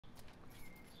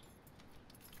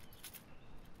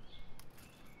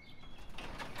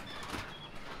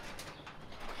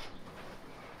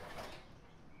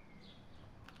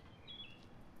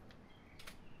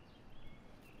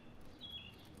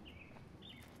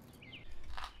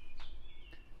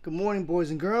Good morning,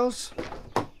 boys and girls.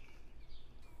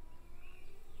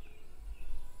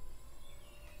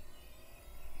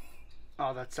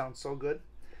 Oh, that sounds so good.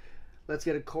 Let's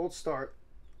get a cold start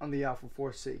on the Alfa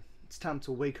 4C. It's time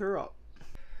to wake her up.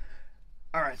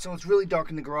 Alright, so it's really dark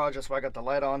in the garage. That's why I got the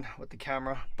light on with the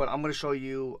camera. But I'm going to show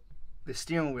you the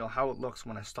steering wheel, how it looks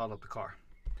when I start up the car.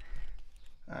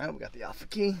 Alright, we got the Alfa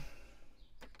key.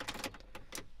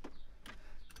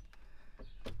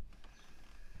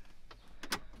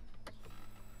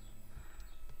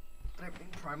 Everything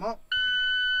prime up.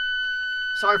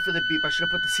 Sorry for the beep. I should have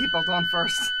put the seatbelt on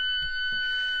first.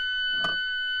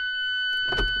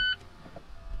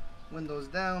 Windows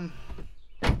down.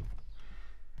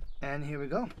 And here we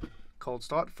go. Cold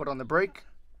start. Foot on the brake.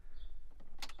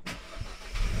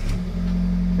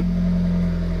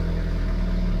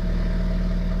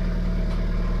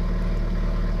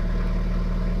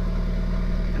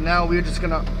 And now we're just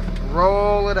gonna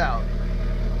roll it out.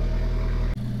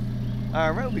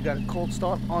 Alright, we got a cold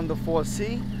start on the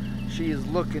 4C. She is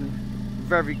looking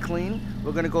very clean.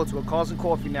 We're gonna go to a Cars and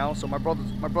Coffee now. So my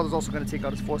brother's also gonna take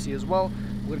out his 4C as well.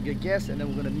 We're gonna get gas, and then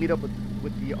we're gonna meet up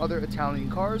with the other Italian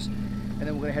cars, and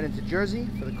then we're gonna head into Jersey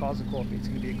for the Cars and Coffee. It's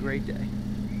gonna be a great day.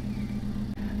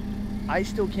 I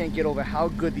still can't get over how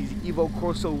good these Evo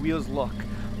Corso wheels look.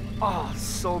 Oh,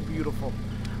 so beautiful.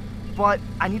 But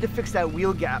I need to fix that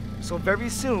wheel gap. So very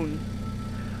soon,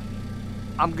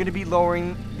 I'm gonna be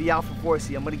lowering the Alfa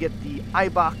 4C. I'm gonna get the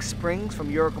iBox springs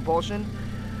from Euro Compulsion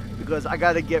because I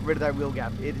gotta get rid of that wheel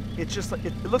gap. It's just like,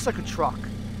 it looks like a truck,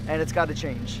 and it's gotta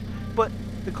change. But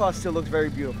the car still looks very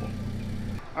beautiful.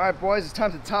 All right, boys, it's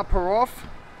time to top her off.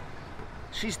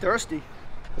 She's thirsty.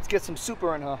 Let's get some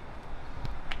super in her.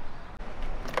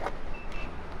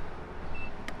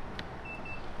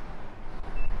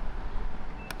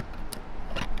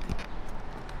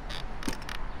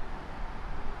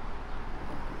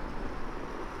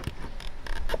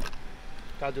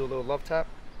 Gotta do a little love tap.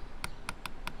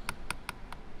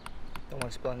 Don't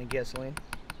want to spill any gasoline.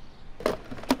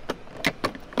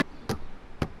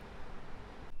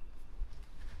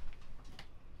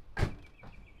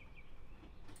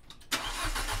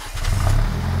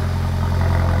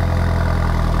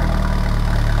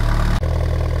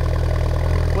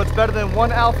 What's better than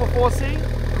one Alfa 4C?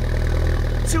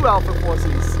 Two Alfa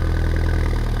 4Cs.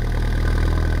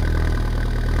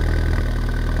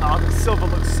 Oh, the silver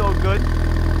looks so good.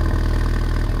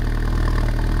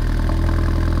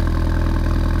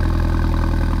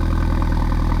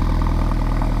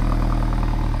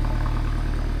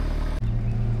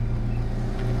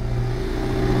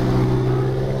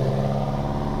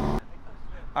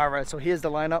 Alright, so here's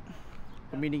the lineup.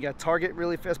 We're meeting at Target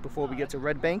really fast before we get to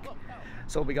Redbank.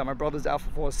 So we got my brother's Alfa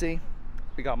 4C.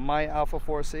 We got my Alfa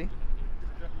 4C.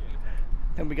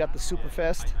 Then we got the super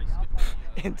fast.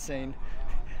 Insane.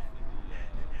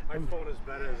 My phone is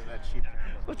better than that cheap camera.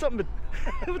 What's up,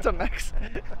 what's up, Max?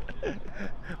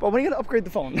 Well, when are you gonna upgrade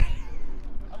the phone?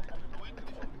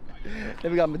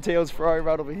 Then we got Matteo's Ferrari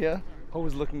right over here.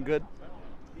 Always looking good.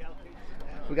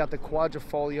 We got the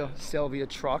Quadrifoglio Salvia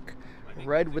truck.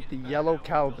 Red with the yellow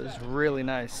calipers. Really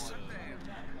nice.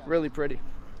 Really pretty.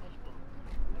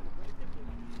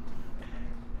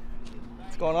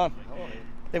 What's going on?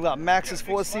 Then we got Max's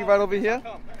 4C right over here.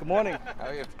 Good morning. How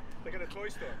are you? Look at the toy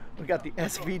store. We got the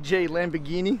SVJ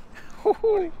Lamborghini.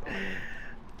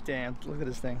 Damn, look at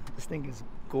this thing. This thing is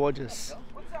gorgeous.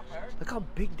 Look how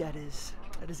big that is.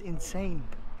 That is insane.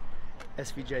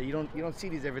 SVJ, you don't see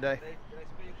these every day.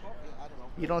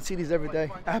 You don't see these every day.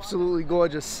 Absolutely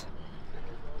gorgeous.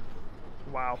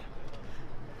 Wow.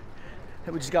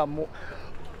 And we just got more.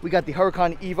 We got the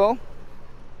Huracan Evo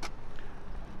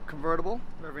convertible,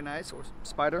 very nice, or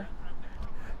Spider.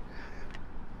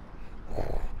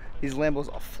 These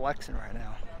Lambos are flexing right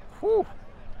now. Whew.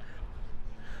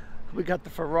 We got the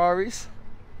Ferraris.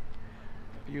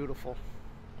 Beautiful.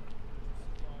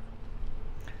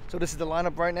 So this is the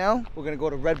lineup right now. We're gonna go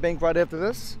to Redbank right after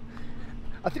this.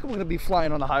 I think we're gonna be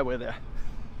flying on the highway there.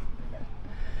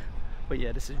 But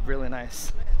yeah, this is really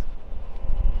nice.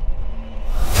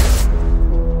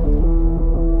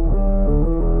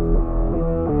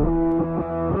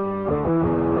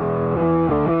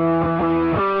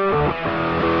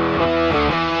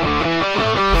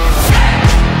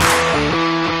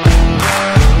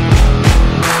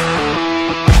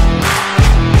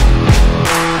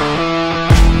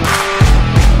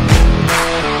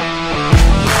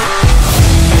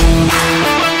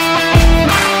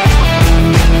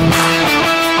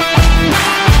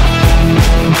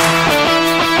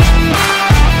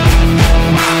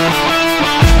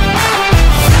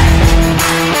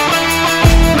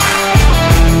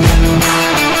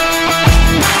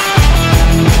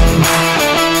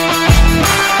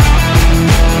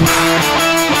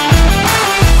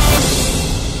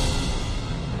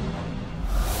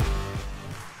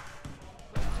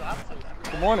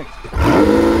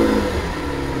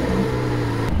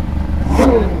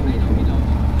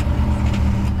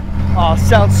 Oh,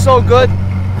 sounds so good.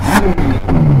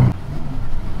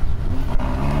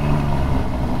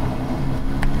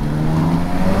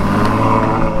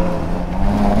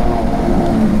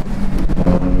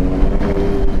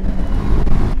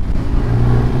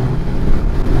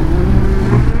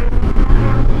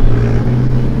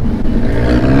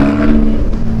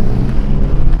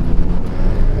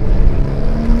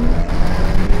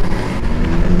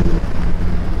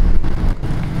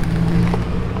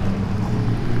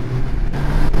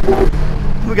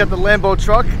 We got the Lambo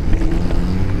truck.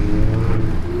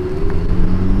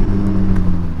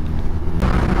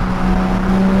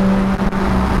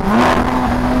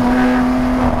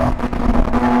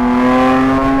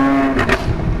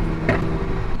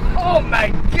 Oh my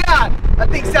God, that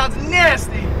thing sounds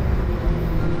nasty.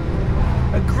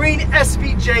 A green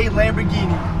SVJ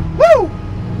Lamborghini. Woo!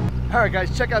 All right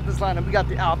guys, check out this lineup. We got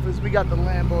the Alfas, we got the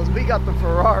Lambos, we got the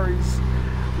Ferraris,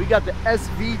 we got the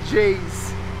SVJs.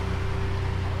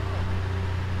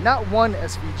 Not one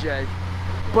SVJ,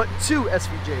 but two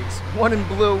SVJs. One in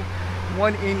blue,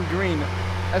 one in green.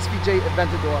 SVJ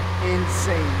Aventador,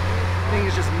 insane. Thing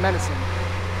is just menacing.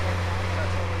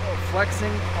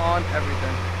 Flexing on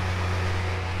everything.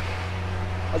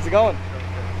 How's it going?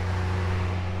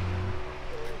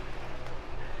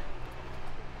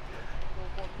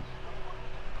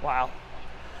 Wow.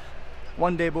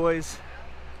 One day, boys,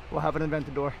 we'll have an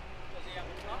Aventador.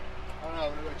 I don't know,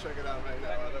 I'm gonna go check it out right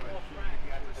now.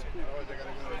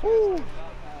 Woo.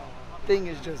 Thing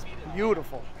is just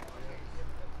beautiful.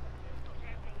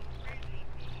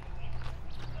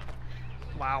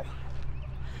 Wow.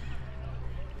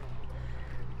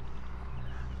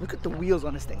 Look at the wheels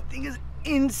on this thing. Thing is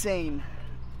insane.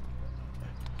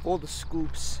 All the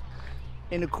scoops,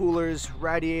 intercoolers,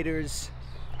 radiators.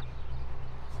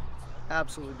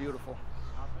 Absolutely beautiful.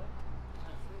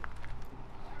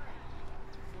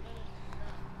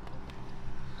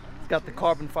 It's got the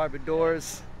carbon fiber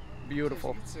doors.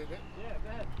 Beautiful.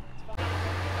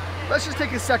 Let's just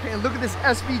take a second and look at this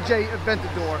SVJ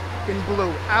Aventador in blue.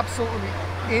 Absolutely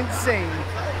insane.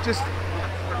 Just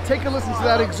take a listen to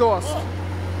that exhaust.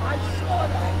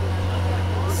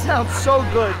 Sounds so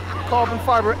good. Carbon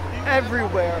fiber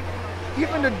everywhere.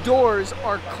 Even the doors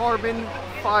are carbon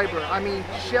fiber. I mean,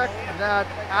 check that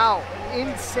out.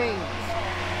 Insane.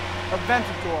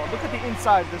 Aventador. Look at the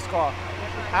inside of this car.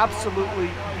 Absolutely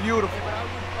beautiful.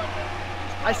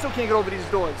 I still can't get over these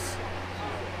doors.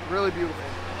 Really beautiful.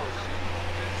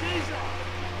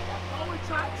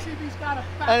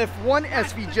 And if one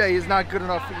SVJ is not good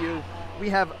enough for you, we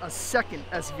have a second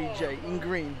SVJ in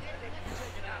green.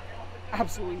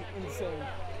 Absolutely insane.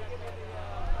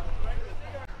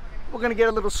 We're gonna get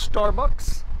a little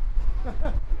Starbucks.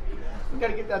 We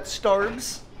gotta get that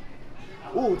Starbs.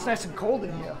 Ooh, it's nice and cold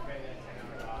in here.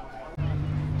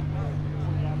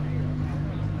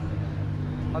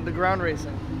 Underground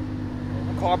racing.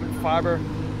 Carbon fiber.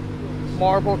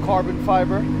 Marble carbon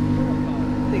fiber.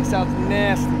 Thing sounds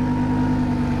nasty.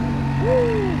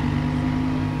 Woo!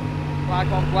 Black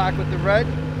on black with the red.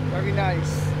 Very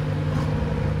nice.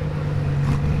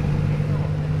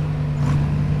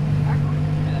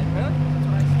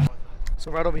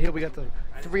 So right over here we got the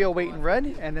 308 in red,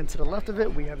 and then to the left of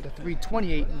it we have the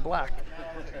 328 in black.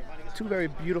 Two very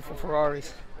beautiful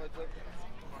Ferraris.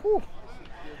 Whew.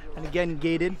 And again,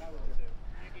 gated.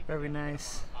 Very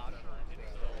nice.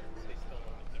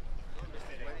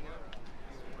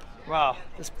 Wow,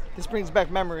 this brings back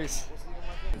memories.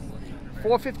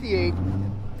 458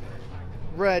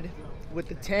 red with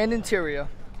the tan interior.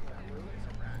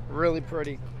 Really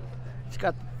pretty. It's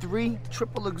got 3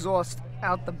 triple exhaust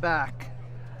out the back.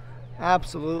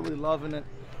 Absolutely loving it.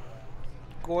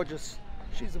 Gorgeous.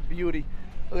 She's a beauty.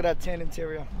 Look at that tan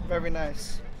interior. Very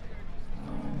nice.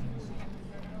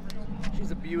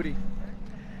 She's a beauty.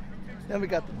 Then we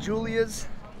got the Julias.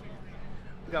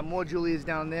 We got more Julias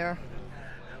down there.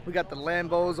 We got the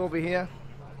Lambos over here.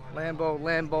 Lambo,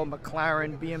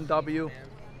 McLaren, BMW.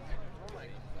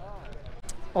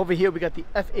 Over here we got the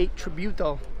F8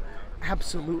 Tributo.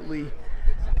 Absolutely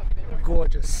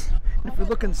gorgeous. And if we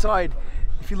look inside,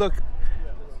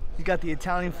 you got the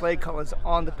Italian flag colors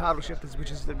on the paddle shifters, which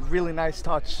is a really nice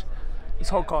touch. This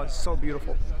whole car is so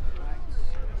beautiful.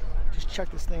 Just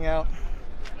check this thing out.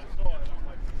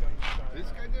 This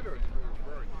guy did or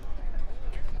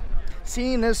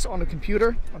Seeing this on a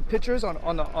computer, on pictures, on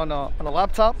a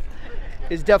laptop,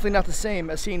 is definitely not the same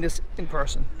as seeing this in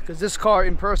person. Because this car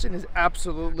in person is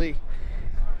absolutely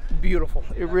beautiful.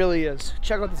 It really is.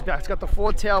 Check out this back. It's got the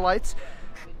 4 tail lights,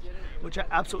 which I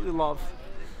absolutely love.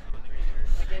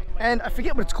 And I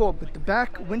forget what it's called, but the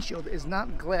back windshield is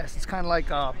not glass. It's kind of like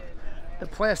the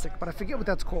plastic, but I forget what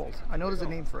that's called. I know there's a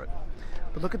name for it.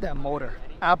 But look at that motor.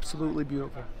 Absolutely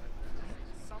beautiful.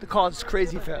 The car is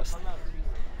crazy fast.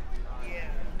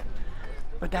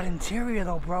 But that interior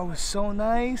though, bro, is so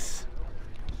nice.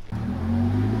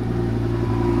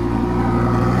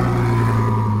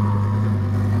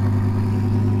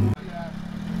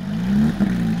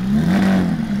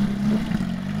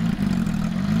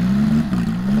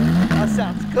 That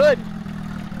sounds good.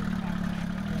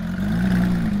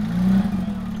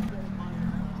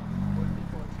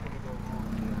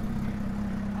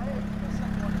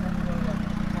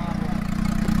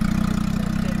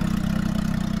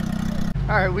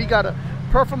 All right, we got a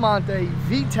Performante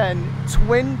V10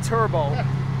 twin turbo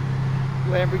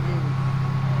Lamborghini.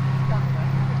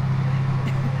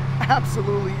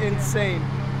 Absolutely insane.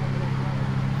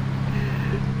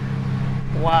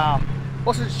 Wow.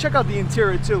 Also, just check out the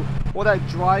interior too. All that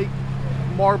dry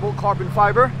marble carbon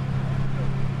fiber.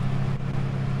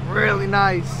 Really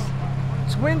nice.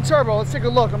 Twin turbo, let's take a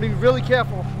look. I'm gonna be really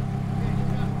careful.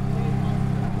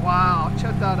 Wow,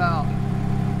 check that out.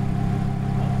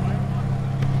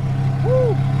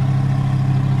 Woo.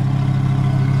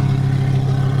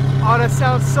 Oh, that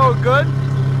sounds so good.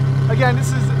 Again,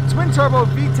 this is twin turbo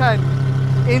V10.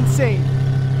 Insane.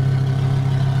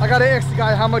 I gotta ask the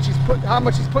guy how much he's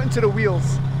put into the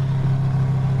wheels.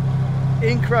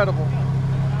 Incredible.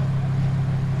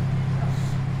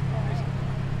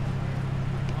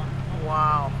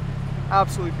 Wow.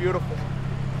 Absolutely beautiful.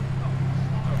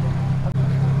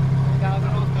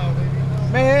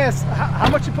 Man, how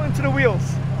much you put into the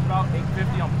wheels? About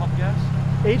 $850 on pump gas.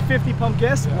 $850 pump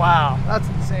gas? Yeah. Wow, that's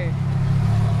insane.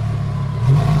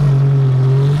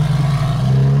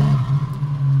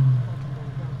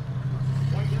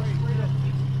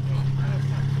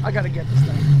 I gotta get this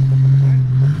thing.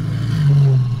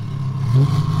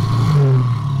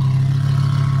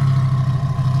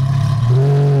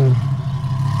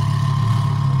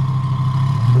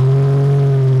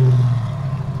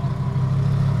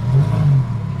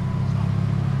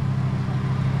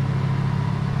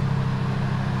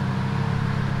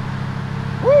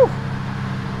 Woo!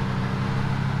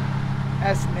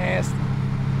 That's nasty.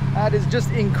 That is just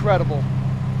incredible.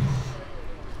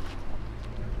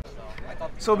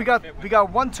 So we got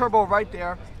one turbo right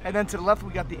there, and then to the left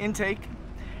we got the intake,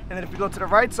 and then if we go to the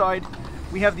right side,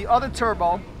 we have the other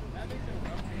turbo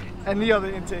and the other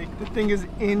intake. The thing is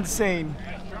insane.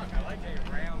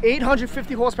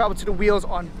 850 horsepower to the wheels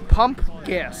on pump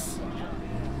gas.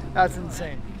 That's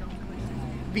insane.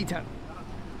 V10.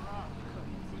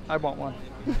 I want one.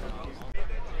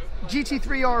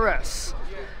 GT3 RS.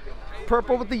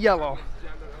 Purple with the yellow.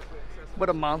 What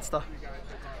a monster.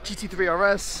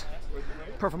 GT3 RS.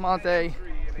 Performante,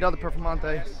 another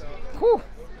Performante. Whew.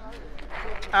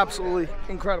 Absolutely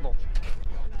incredible.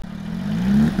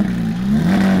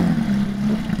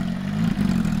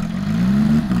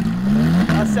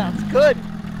 That sounds good.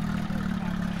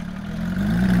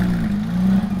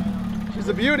 She's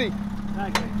a beauty.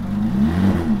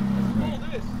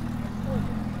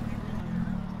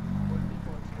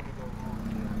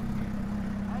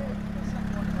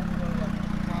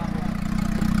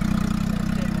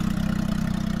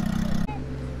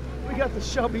 Got the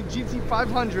Shelby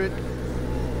GT500.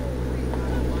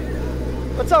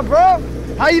 What's up, bro?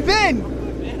 How you been?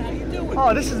 Good, man. How you doing?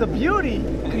 Oh, this is a beauty.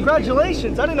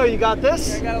 Congratulations. I didn't know you got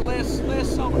this. I got it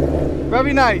last summer.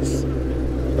 Very nice.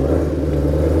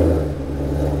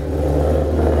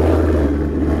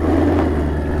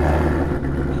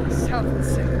 Sounds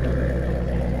insane.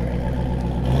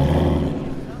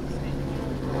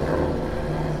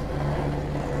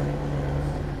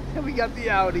 And we got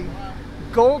the Audi.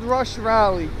 Gold Rush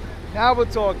Rally. Now we're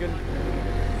talking.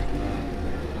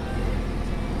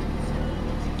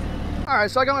 All right,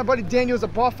 so I got my buddy Daniel's a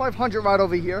Bar 500 right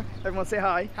over here. Everyone say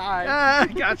hi. Hi.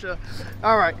 Gotcha.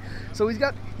 All right, so he's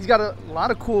got a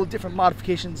lot of cool different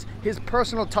modifications, his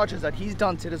personal touches that he's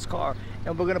done to this car,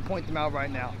 and we're gonna point them out right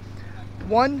now.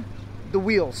 One, the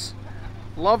wheels.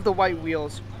 Love the white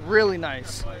wheels, really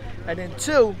nice. And then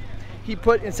two, he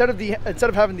put instead of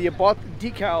having the Abarth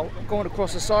decal going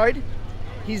across the side,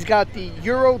 he's got the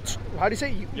Euro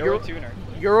tuner.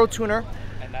 Euro tuner.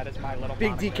 And that is my little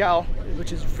big monitor. decal,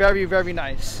 which is very, very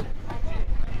nice.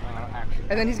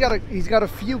 And then he's got a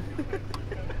few.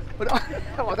 But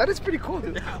oh, that is pretty cool,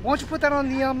 dude. Why don't you put that on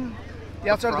the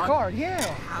outside of the car? Yeah.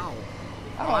 How?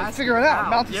 I don't know, figure it out.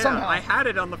 Mount it somehow. I had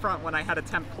it on the front when I had a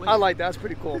temp plate. I like that. That's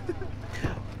pretty cool.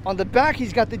 On the back,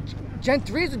 he's got the Gen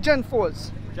 3s or Gen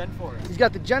 4s? Gen 4. He's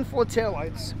got the Gen 4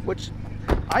 taillights, which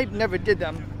I never did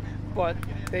them. but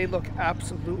they look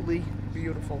absolutely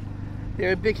beautiful.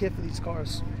 They're a big hit for these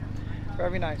cars.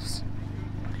 Very nice.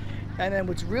 And then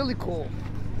what's really cool,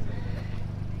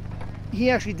 he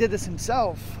actually did this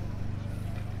himself.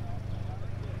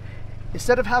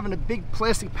 Instead of having a big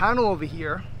plastic panel over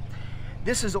here,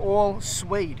 this is all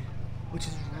suede, which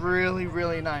is really,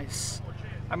 really nice.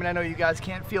 I mean, I know you guys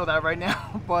can't feel that right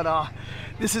now, but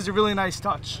this is a really nice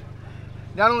touch.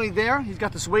 Not only there, he's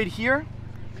got the suede here,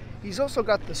 he's also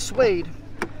got the suede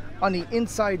on the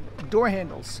inside door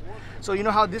handles. So you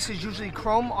know how this is usually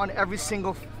chrome on every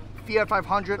single Fiat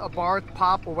 500, Abarth,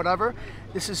 Pop, or whatever?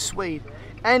 This is suede.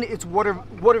 And it's water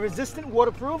resistant,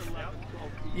 waterproof.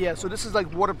 Yeah, so this is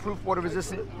like waterproof, water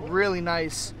resistant, really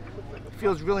nice.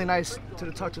 Feels really nice to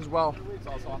the touch as well. It's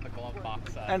also on the glove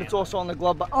box. And it's also on the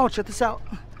glove box. Oh, check this out.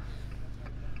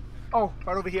 Oh,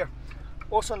 right over here.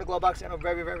 Also on the glove box, and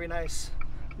very, very nice.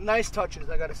 Nice touches,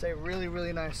 I gotta say. Really,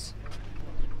 really nice.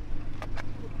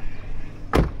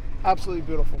 Absolutely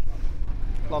beautiful.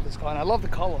 Love this car, and I love the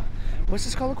color. What's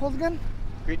this color called again?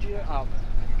 Grigio, I'm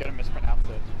gonna mispronounce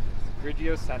it.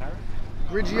 Grigio Senna.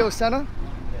 Grigio Senna?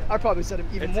 I probably said it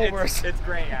even more worse. It's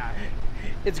gray ash.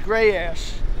 It's gray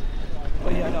ash.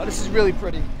 But yeah, no, this is really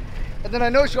pretty. And then I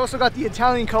know she also got the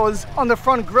Italian colors on the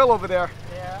front grille over there.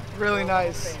 Yeah. Really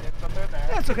nice. Faded, but they're there.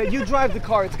 That's okay. You drive the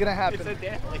car. It's gonna happen. It's a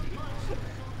daily.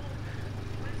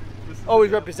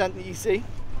 Always represent the EC.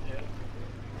 Yeah.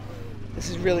 This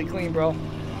is really clean, bro.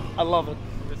 I love it.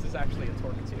 This is actually a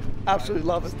torque too. Absolutely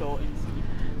love it. Still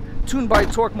easy. Tuned by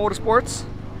Torque Motorsports.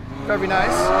 Very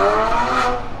nice.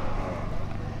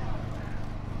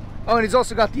 Oh, and he's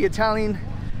also got the Italian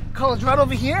colors right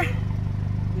over here.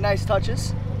 Nice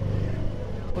touches.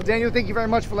 Well, Daniel, thank you very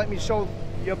much for letting me show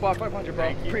your Bar 500, bro.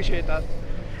 Appreciate that.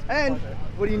 And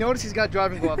what do you notice? He's got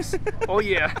driving gloves. Oh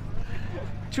yeah,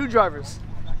 2 drivers.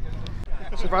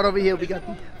 So right over here we got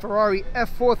the Ferrari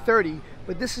F430,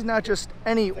 but this is not just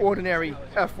any ordinary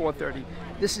F430.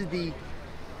 This is the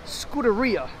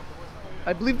Scuderia.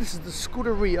 I believe this is the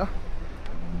Scuderia.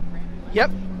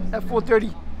 Yep,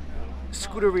 F430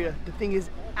 Scuderia. The thing is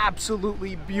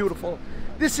absolutely beautiful.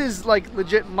 This is like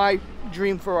legit my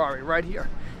dream Ferrari right here.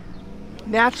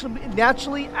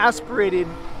 Naturally aspirated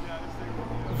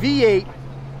V8,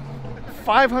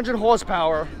 500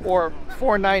 horsepower or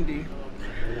 490.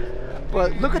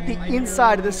 But look at the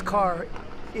inside of this car.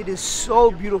 It is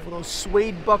so beautiful. Those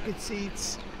suede bucket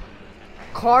seats,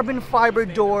 carbon fiber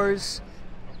doors,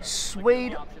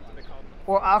 suede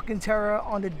or Alcantara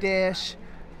on the dash.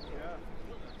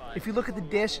 If you look at the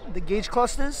dash, the gauge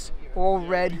clusters, all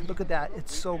red. Look at that.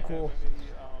 It's so cool.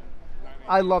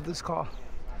 I love this car.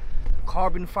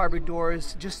 Carbon fiber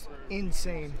doors, just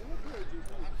insane.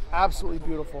 Absolutely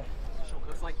beautiful.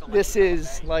 This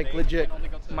is like legit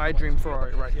my dream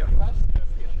Ferrari right here.